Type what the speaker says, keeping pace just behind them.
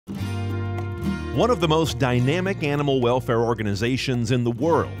One of the most dynamic animal welfare organizations in the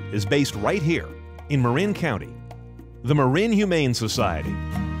world is based right here in Marin County, the Marin Humane Society.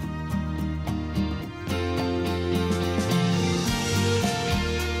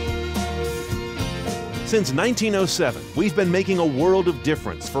 Since 1907, we've been making a world of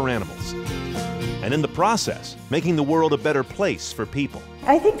difference for animals, and in the process, making the world a better place for people.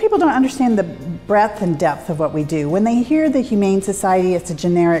 I think people don't understand the breadth and depth of what we do. When they hear the Humane Society, it's a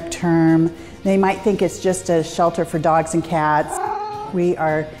generic term. They might think it's just a shelter for dogs and cats. We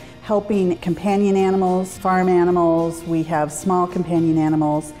are helping companion animals, farm animals, we have small companion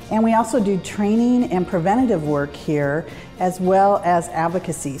animals, and we also do training and preventative work here, as well as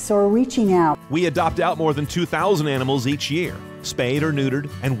advocacy. So we're reaching out. We adopt out more than 2,000 animals each year, spayed or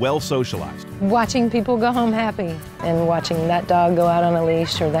neutered and well socialized. Watching people go home happy and watching that dog go out on a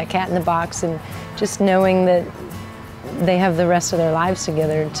leash or that cat in the box, and just knowing that they have the rest of their lives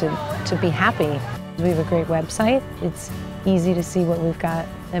together to be happy. We have a great website. It's easy to see what we've got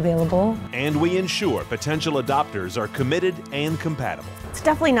available. And we ensure potential adopters are committed and compatible. It's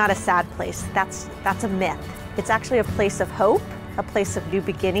definitely not a sad place. That's a myth. It's actually a place of hope, a place of new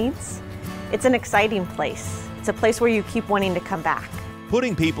beginnings. It's an exciting place. It's a place where you keep wanting to come back.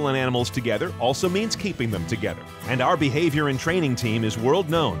 Putting people and animals together also means keeping them together. And our behavior and training team is world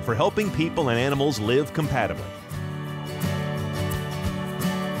known for helping people and animals live compatibly.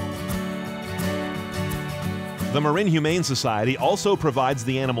 The Marin Humane Society also provides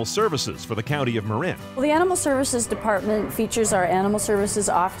the animal services for the County of Marin. Well, the Animal Services Department features our animal services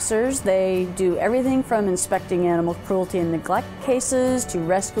officers. They do everything from inspecting animal cruelty and neglect cases, to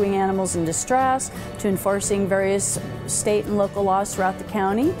rescuing animals in distress, to enforcing various state and local laws throughout the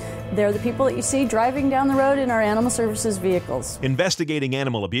county. They're the people that you see driving down the road in our animal services vehicles. Investigating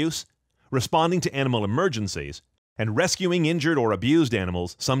animal abuse, responding to animal emergencies, and rescuing injured or abused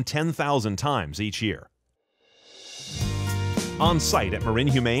animals some 10,000 times each year. On site at Marin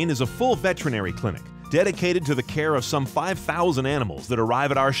Humane is a full veterinary clinic dedicated to the care of some 5,000 animals that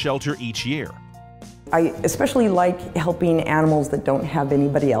arrive at our shelter each year. I especially like helping animals that don't have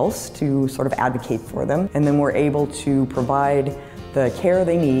anybody else to sort of advocate for them, and then we're able to provide the care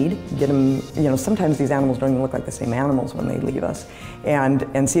they need, get them, sometimes these animals don't even look like the same animals when they leave us,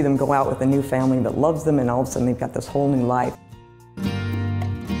 and see them go out with a new family that loves them, and all of a sudden they've got this whole new life.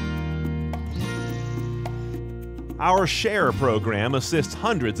 Our SHARE program assists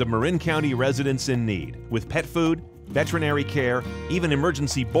hundreds of Marin County residents in need with pet food, veterinary care, even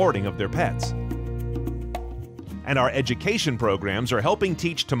emergency boarding of their pets. And our education programs are helping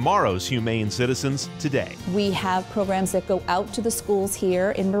teach tomorrow's humane citizens today. We have programs that go out to the schools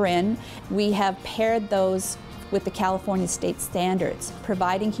here in Marin. We have paired those with the California state standards,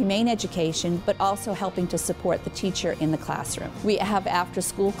 providing humane education, but also helping to support the teacher in the classroom. We have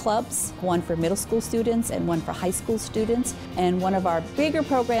after-school clubs, one for middle school students and one for high school students. And one of our bigger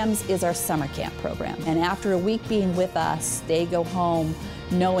programs is our summer camp program. And after a week being with us, they go home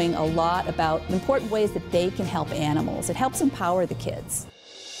knowing a lot about important ways that they can help animals. It helps empower the kids.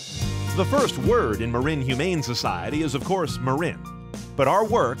 The first word in Marin Humane Society is, of course, Marin. But our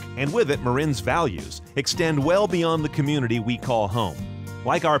work, and with it Marin's values, extend well beyond the community we call home,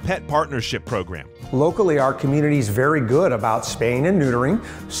 like our pet partnership program. Locally, our community is very good about spaying and neutering,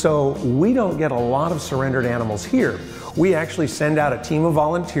 so we don't get a lot of surrendered animals here. We actually send out a team of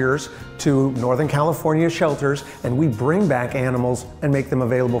volunteers to Northern California shelters, and we bring back animals and make them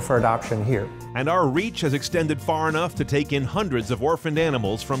available for adoption here. And our reach has extended far enough to take in hundreds of orphaned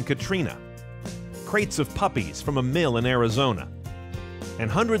animals from Katrina, crates of puppies from a mill in Arizona, and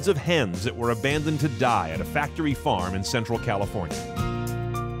hundreds of hens that were abandoned to die at a factory farm in Central California.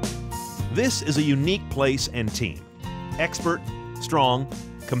 This is a unique place and team. Expert, strong,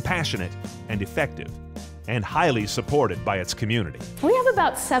 compassionate, and effective, and highly supported by its community. We have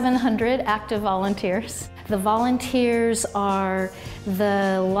about 700 active volunteers. The volunteers are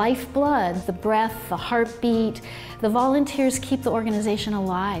the lifeblood, the breath, the heartbeat. The volunteers keep the organization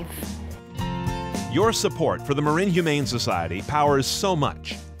alive. Your support for the Marin Humane Society powers so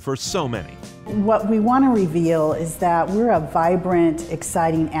much for so many. What we want to reveal is that we're a vibrant,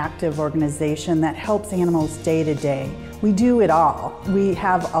 exciting, active organization that helps animals day to day. We do it all. We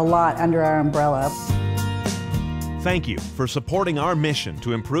have a lot under our umbrella. Thank you for supporting our mission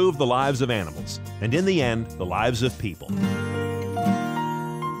to improve the lives of animals, and in the end, the lives of people.